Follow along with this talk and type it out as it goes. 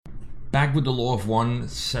Back with the Law of One,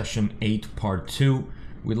 Session 8, Part 2.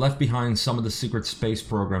 We left behind some of the secret space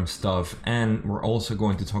program stuff, and we're also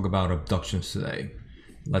going to talk about abductions today.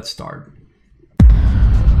 Let's start.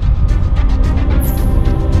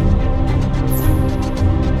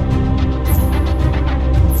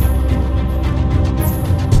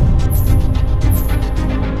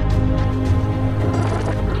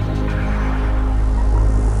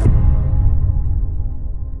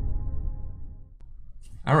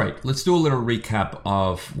 Alright, let's do a little recap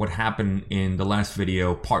of what happened in the last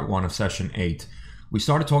video, part 1 of session 8. We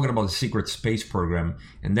started talking about the secret space program,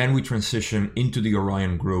 and then we transitioned into the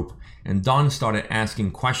Orion group, and Don started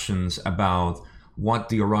asking questions about what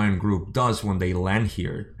the Orion group does when they land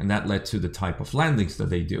here, and that led to the type of landings that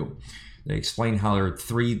they do. They explained how there are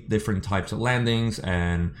 3 different types of landings,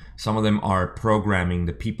 and some of them are programming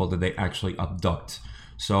the people that they actually abduct.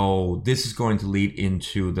 So this is going to lead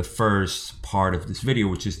into the first part of this video,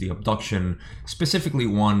 which is the abduction, specifically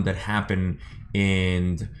one that happened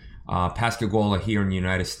in Pascagoula here in the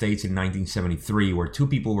United States in 1973, where 2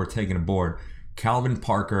 people were taken aboard, Calvin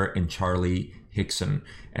Parker and Charlie Hickson.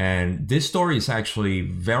 And this story is actually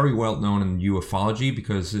very well known in ufology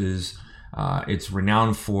because it's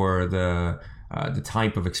renowned for the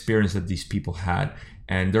type of experience that these people had.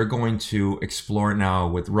 And they're going to explore now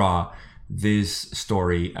with Ra this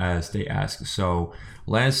story as they ask. So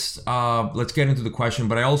let's get into the question,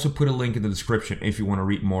 but I also put a link in the description if you want to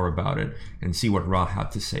read more about it and see what Ra had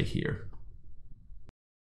to say here.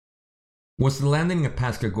 Was the landing at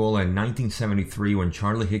Pascagoula in 1973 when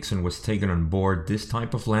Charlie Hickson was taken on board this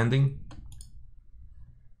type of landing?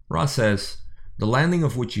 Ra says, the landing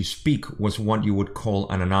of which you speak was what you would call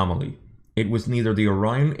an anomaly. It was neither the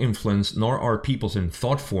Orion influence nor our peoples in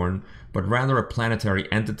thought form, but rather a planetary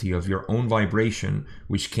entity of your own vibration,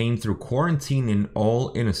 which came through quarantine in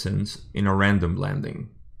all innocence in a random landing.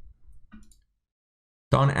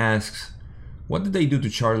 Don asks, what did they do to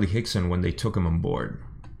Charlie Hickson when they took him on board?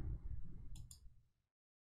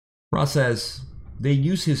 Ra says, they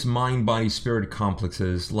use his mind-body-spirit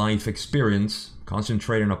complexes life experience,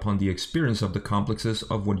 concentrating upon the experience of the complexes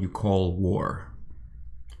of what you call war.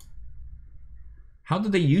 How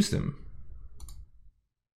did they use them?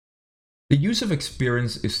 The use of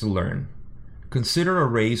experience is to learn. Consider a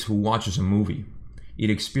race who watches a movie. It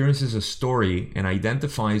experiences a story and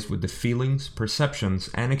identifies with the feelings, perceptions,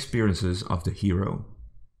 and experiences of the hero.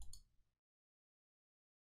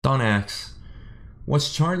 Don asks,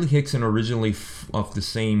 was Charlie Hickson originally of the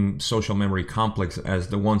same social memory complex as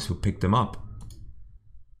the ones who picked him up?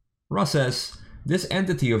 Ra says, this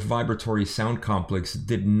entity of vibratory sound complex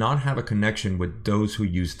did not have a connection with those who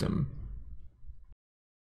used them.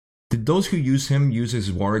 Did those who use him use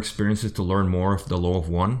his war experiences to learn more of the Law of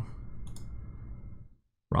One?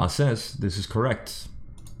 Ra says this is correct.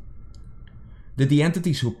 Did the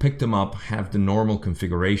entities who picked him up have the normal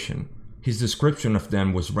configuration? His description of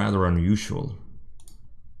them was rather unusual.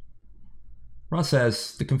 Ra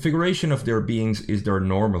says the configuration of their beings is their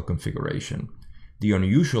normal configuration. The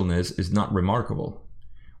unusualness is not remarkable.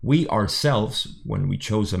 We ourselves, when we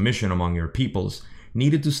chose a mission among your peoples,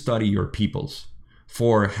 needed to study your peoples.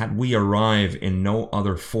 For had we arrived in no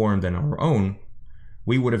other form than our own,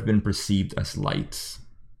 we would have been perceived as lights.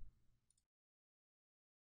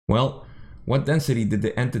 Well, what density did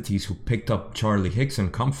the entities who picked up Charlie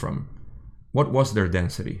Hickson come from? What was their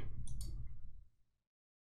density?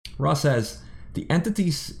 Ra says, the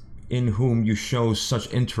entities in whom you show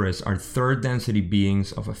such interest are 3rd density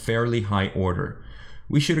beings of a fairly high order.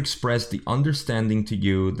 We should express the understanding to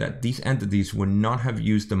you that these entities would not have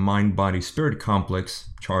used the mind-body-spirit complex,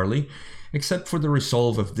 Charlie, except for the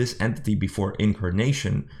resolve of this entity before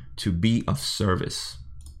incarnation to be of service.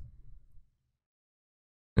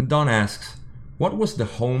 And Don asks, what was the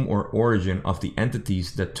home or origin of the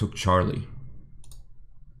entities that took Charlie?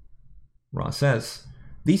 Ra says,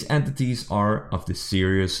 these entities are of the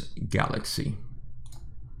Sirius galaxy.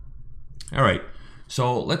 Alright,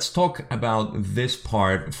 so let's talk about this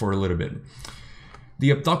part for a little bit.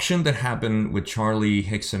 The abduction that happened with Charlie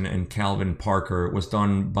Hickson and Calvin Parker was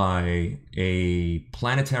done by a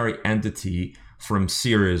planetary entity from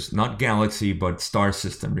Sirius, not galaxy, but star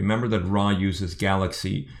system. Remember that Ra uses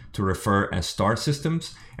galaxy to refer as star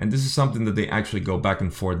systems, and this is something that they actually go back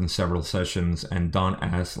and forth in several sessions, and Don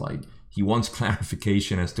asks, he wants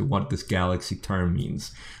clarification as to what this galaxy term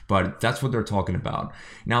means, but that's what they're talking about.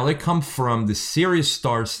 Now, they come from the Sirius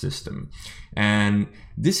star system, and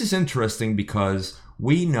this is interesting because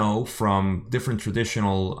we know from different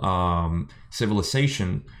traditional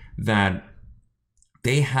civilization that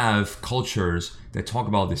they have cultures that talk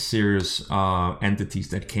about the Sirius entities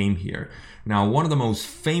that came here. Now, one of the most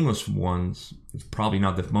famous ones, probably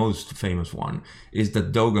not the most famous one, is the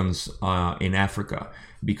Dogons in Africa,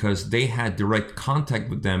 because they had direct contact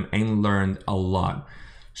with them and learned a lot.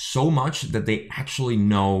 So much that they actually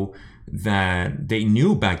know that they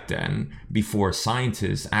knew back then, before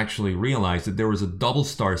scientists actually realized that there was a double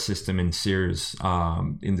star system in Sirius,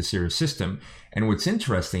 in the Sirius system. And what's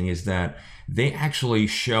interesting is that they actually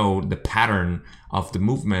showed the pattern of the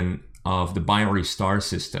movement of the binary star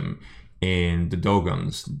system in the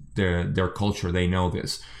Dogons, their culture. They know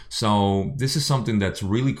this. So this is something that's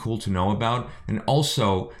really cool to know about. And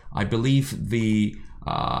also, I believe the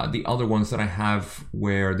other ones that I have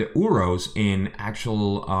were the Uros in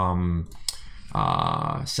actual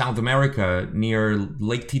South America near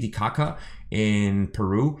Lake Titicaca in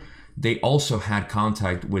Peru. They also had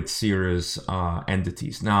contact with Sirius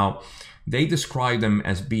entities. Now, they describe them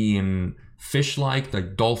as being fish-like,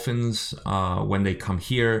 like dolphins when they come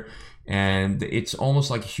here, and it's almost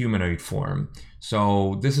like a humanoid form.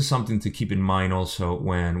 So this is something to keep in mind also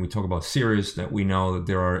when we talk about Sirius, that we know that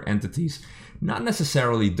there are entities, not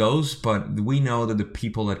necessarily those, but we know that the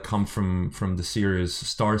people that come from the Sirius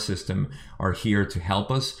star system are here to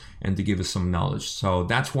help us and to give us some knowledge. So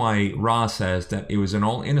that's why Ra says that it was in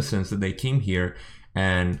all innocence that they came here,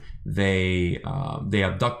 and they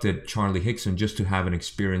abducted Charlie Hickson just to have an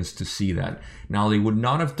experience to see that. Now, they would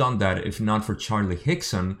not have done that if not for Charlie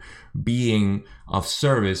Hickson being of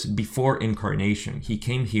service before incarnation. He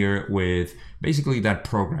came here with basically that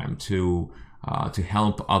program to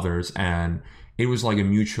help others, and it was like a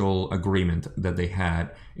mutual agreement that they had,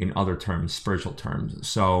 in other terms, spiritual terms.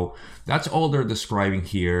 So that's all they're describing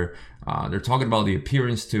here. They're talking about the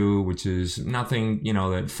appearance too, which is nothing,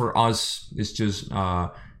 that for us is just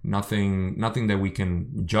nothing that we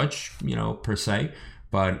can judge, per se.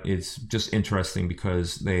 But it's just interesting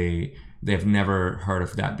because they've never heard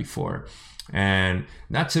of that before. And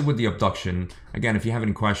that's it with the abduction. Again, if you have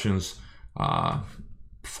any questions,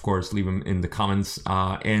 of course, leave them in the comments.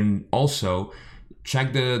 And also,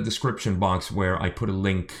 check the description box where I put a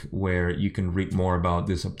link where you can read more about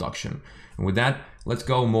this abduction. And with that, let's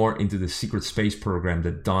go more into the secret space program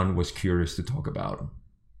that Don was curious to talk about.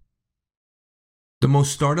 The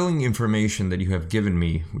most startling information that you have given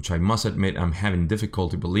me, which I must admit I'm having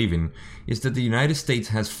difficulty believing, is that the United States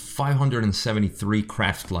has 573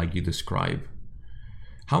 craft like you describe.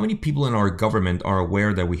 How many people in our government are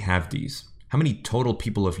aware that we have these? How many total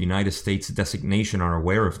people of United States designation are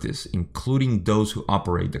aware of this, including those who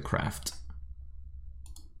operate the craft?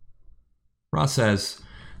 Ra says,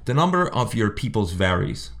 the number of your peoples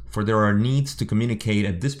varies, for there are needs to communicate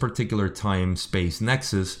at this particular time-space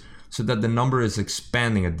nexus, so that the number is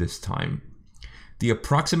expanding at this time. The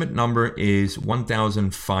approximate number is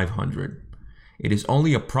 1,500. It is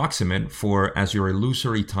only approximate, for as your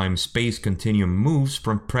illusory time-space continuum moves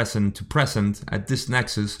from present to present at this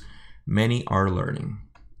nexus, many are learning.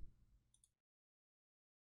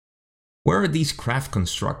 Where are these craft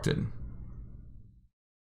constructed?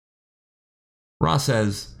 Ra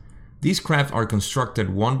says, these craft are constructed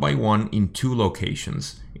one by one in 2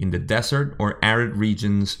 locations, in the desert or arid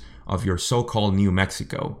regions of your so-called New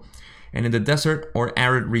Mexico, and in the desert or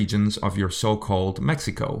arid regions of your so-called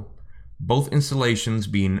Mexico, both installations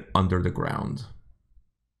being under the ground.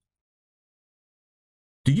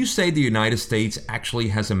 Do you say the United States actually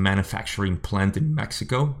has a manufacturing plant in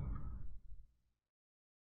Mexico?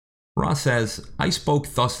 Ra says, I spoke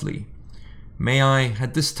thusly. May I,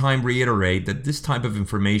 at this time, reiterate that this type of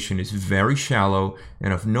information is very shallow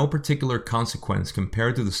and of no particular consequence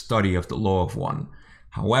compared to the study of the Law of One.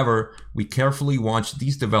 However, we carefully watch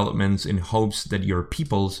these developments in hopes that your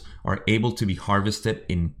peoples are able to be harvested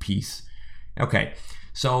in peace. Okay,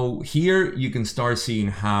 so here you can start seeing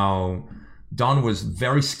how Don was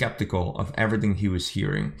very skeptical of everything he was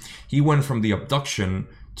hearing. He went from the abduction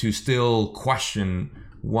to still question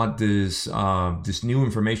what this new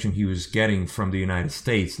information he was getting from the United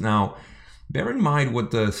States. Now, bear in mind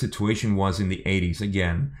what the situation was in the 80s.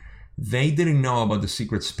 Again, they didn't know about the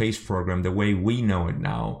secret space program the way we know it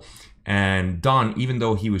now. And Don, even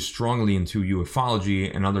though he was strongly into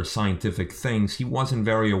ufology and other scientific things, he wasn't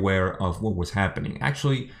very aware of what was happening.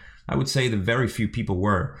 Actually, I would say that very few people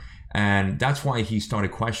were. And that's why he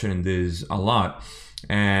started questioning this a lot.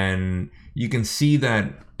 And you can see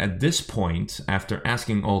that at this point, after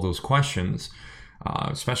asking all those questions,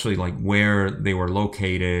 especially like where they were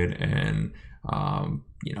located and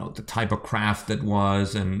the type of craft that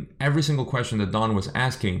was, and every single question that Don was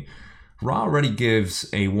asking, Ra already gives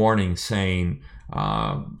a warning saying,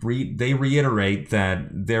 they reiterate that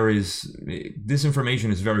this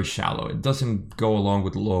information is very shallow. It doesn't go along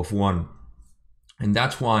with the law of one. And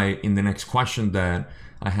that's why in the next question that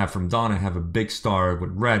I have from Don, I have a big star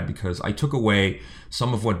with red, because I took away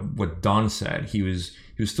some of what Don said. He was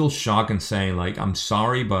still shocked and saying, like, I'm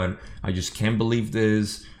sorry, but I just can't believe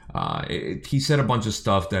this. He said a bunch of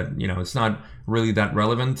stuff that, it's not really that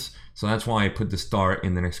relevant. So that's why I put the star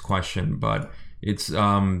in the next question. But it's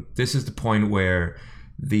this is the point where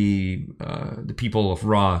the people of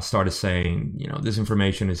Ra started saying, this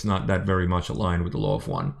information is not that very much aligned with the law of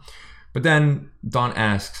one. But then Don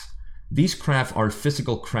asks, these craft are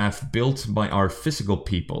physical craft built by our physical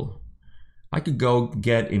people. I could go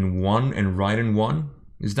get in one and ride in one.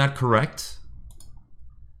 Is that correct?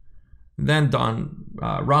 Then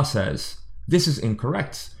Ra says, this is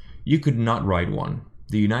incorrect. You could not ride one.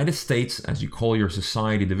 The United States, as you call your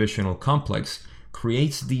society divisional complex,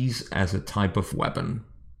 creates these as a type of weapon.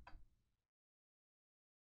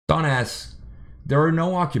 Don asks, there are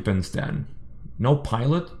no occupants then? No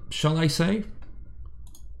pilot, shall I say?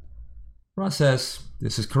 Ra says,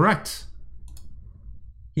 this is correct.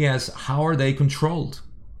 He asks, how are they controlled?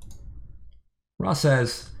 Ra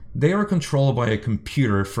says, they are controlled by a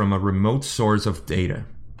computer from a remote source of data.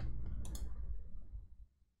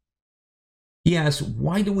 He asks,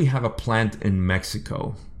 why do we have a plant in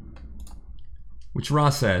Mexico? Which Ra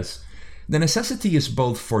says, the necessity is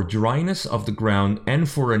both for dryness of the ground and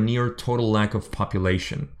for a near total lack of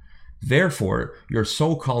population. Therefore, your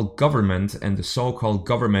so-called government and the so-called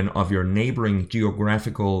government of your neighboring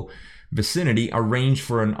geographical vicinity arranged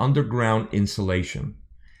for an underground installation.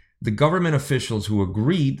 The government officials who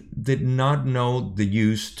agreed did not know the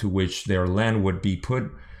use to which their land would be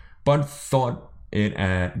put, but thought it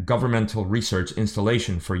a governmental research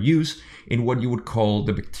installation for use in what you would call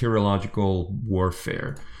the bacteriological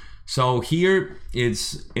warfare. So here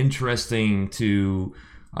it's interesting to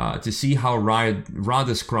see how Ra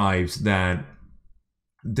describes that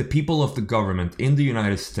the people of the government in the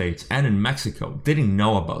United States and in Mexico didn't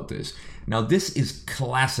know about this. Now, this is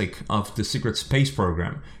classic of the secret space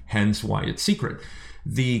program, hence why it's secret.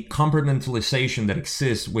 The compartmentalization that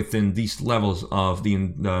exists within these levels of the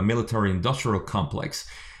military-industrial complex,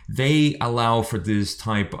 they allow for this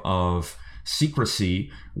type of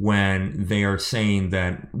secrecy when they are saying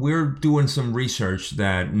that we're doing some research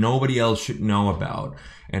that nobody else should know about,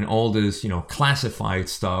 and all this, classified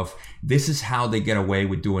stuff. This is how they get away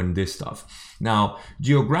with doing this stuff. Now,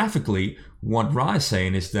 geographically, what Ra is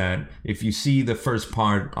saying is that if you see the first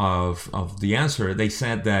part of the answer, they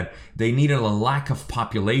said that they needed a lack of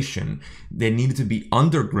population. They needed to be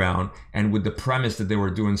underground, and with the premise that they were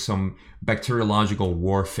doing some bacteriological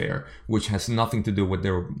warfare, which has nothing to do with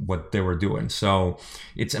what they were doing. So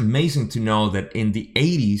it's amazing to know that in the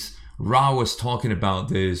 80s, Ra was talking about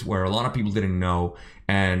this where a lot of people didn't know.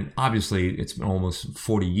 And obviously, it's been almost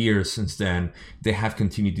 40 years since then. They have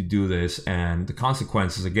continued to do this. And the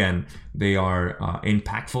consequences, again, they are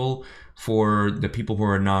impactful for the people who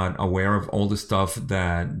are not aware of all the stuff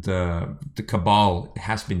that the cabal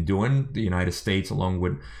has been doing, the United States, along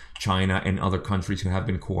with China and other countries who have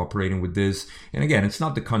been cooperating with this. And again, it's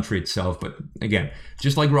not the country itself, but again,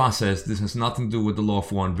 just like Ra says, this has nothing to do with the law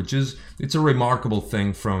of one, but just it's a remarkable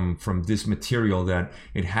thing from this material that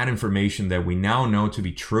it had information that we now know to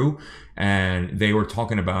be true. And they were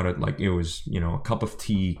talking about it like it was, a cup of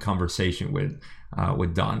tea conversation with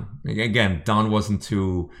Don. Again, Don wasn't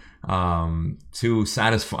too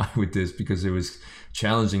satisfied with this because it was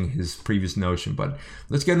challenging his previous notion. But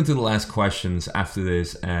let's get into the last questions after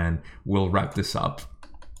this and we'll wrap this up.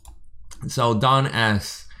 So Don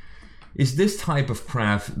asks, is this type of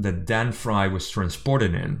craft that Dan Fry was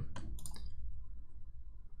transported in?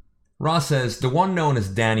 Ra says, the one known as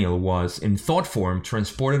Daniel was, in thought form,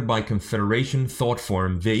 transported by Confederation thought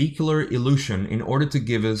form vehicular illusion in order to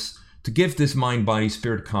give this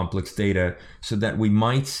mind-body-spirit complex data so that we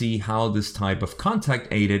might see how this type of contact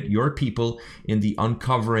aided your people in the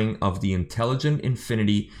uncovering of the intelligent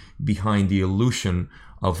infinity behind the illusion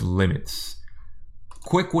of limits.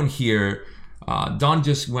 Quick one here. Don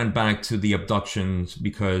just went back to the abductions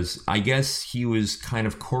because I guess he was kind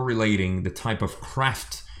of correlating the type of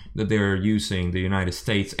craft that they're using, the United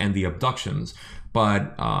States, and the abductions.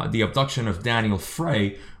 But the abduction of Daniel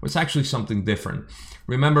Frey was actually something different.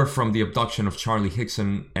 Remember from the abduction of Charlie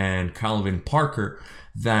Hickson and Calvin Parker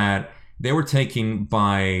that they were taken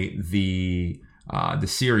by the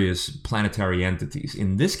Sirius planetary entities.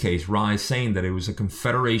 In this case, Ra is saying that it was a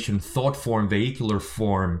Confederation thought form, vehicular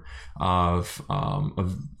form of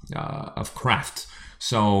craft.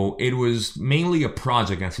 So it was mainly a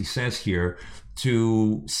project, as he says here,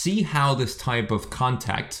 to see how this type of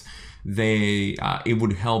contact it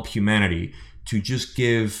would help humanity to just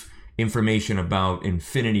give information about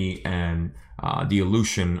infinity and the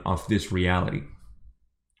illusion of this reality.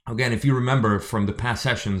 Again, if you remember from the past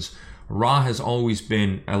sessions, Ra has always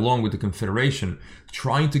been, along with the Confederation,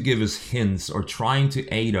 trying to give us hints or trying to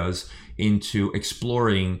aid us into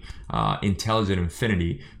exploring intelligent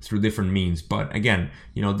infinity through different means. But again,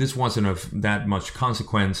 this wasn't of that much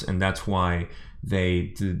consequence, and that's why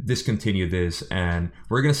they discontinue this. And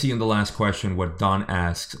we're going to see in the last question what Don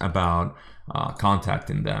asks about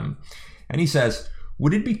contacting them. And he says,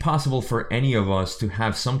 would it be possible for any of us to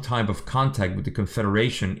have some type of contact with the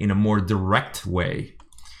Confederation in a more direct way?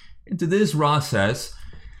 And to this, Ra says,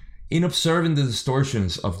 in observing the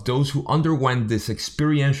distortions of those who underwent this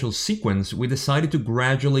experiential sequence, we decided to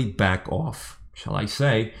gradually back off, shall I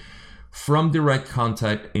say, from direct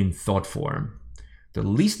contact in thought form. The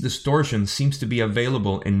least distortion seems to be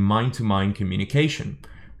available in mind-to-mind communication.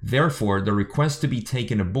 Therefore, the request to be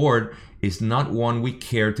taken aboard is not one we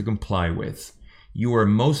care to comply with. You are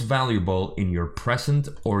most valuable in your present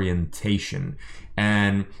orientation.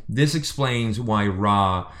 And this explains why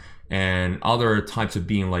Ra and other types of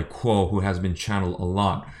being like Quo, who has been channeled a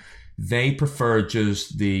lot, they prefer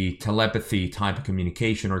just the telepathy type of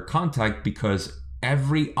communication or contact, because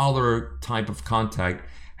every other type of contact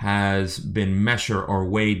has been measured or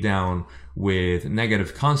weighed down with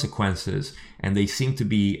negative consequences, and they seem to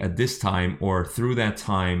be at this time or through that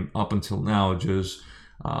time up until now just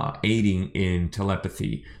aiding in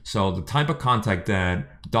telepathy. So the type of contact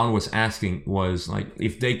that Don was asking was like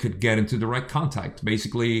if they could get into direct contact.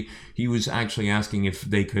 Basically, he was actually asking if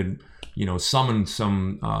they could, summon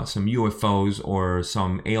some UFOs or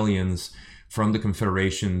some aliens from the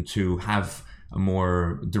Confederation to have a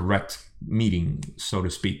more direct meeting, so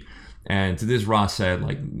to speak. And to this, Ra said,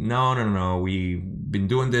 like, no, we've been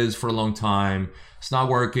doing this for a long time. It's not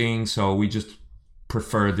working, so we just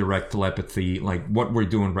prefer direct telepathy, like what we're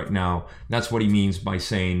doing right now. That's what he means by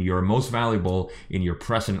saying you're most valuable in your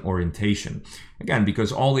present orientation. Again,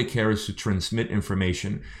 because all they care is to transmit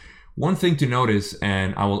information. One thing to notice,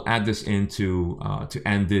 and I will add this into to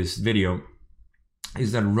end this video,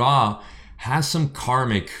 is that Ra has some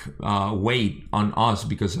karmic weight on us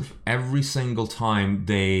because of every single time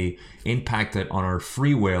they impacted on our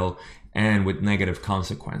free will and with negative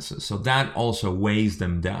consequences. So that also weighs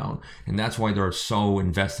them down. And that's why they're so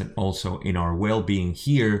invested also in our well-being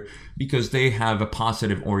here, because they have a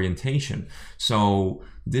positive orientation. So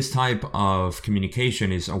this type of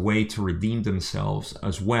communication is a way to redeem themselves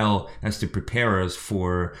as well as to prepare us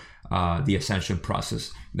for the ascension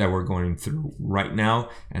process that we're going through right now,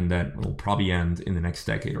 and that will probably end in the next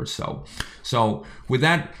decade or so. So with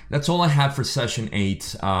that, that's all I have for session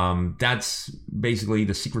 8. That's basically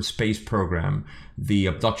the secret space program, the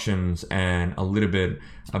abductions, and a little bit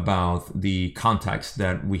about the contacts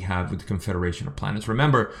that we have with the Confederation of Planets.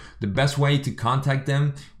 Remember, the best way to contact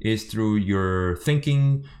them is through your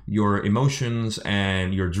thinking, your emotions,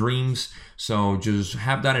 and your dreams. So just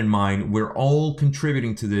have that in mind. We're all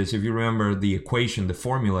contributing to this. If you remember the equation, the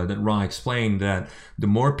formula that Ra explained, that the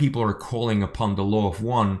more people are calling upon the law of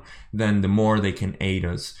one, then the more they can aid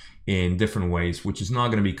us in different ways, which is not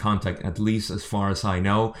going to be contact, at least as far as I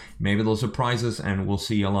know. Maybe they'll surprise us and we'll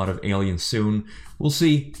see a lot of aliens soon. We'll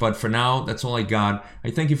see. But for now, that's all I got.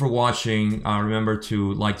 I thank you for watching. Remember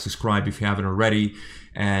to like, subscribe if you haven't already,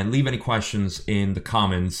 and leave any questions in the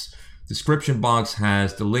comments. Description box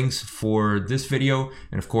has the links for this video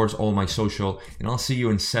and of course all my social, and I'll see you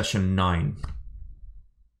in session 9.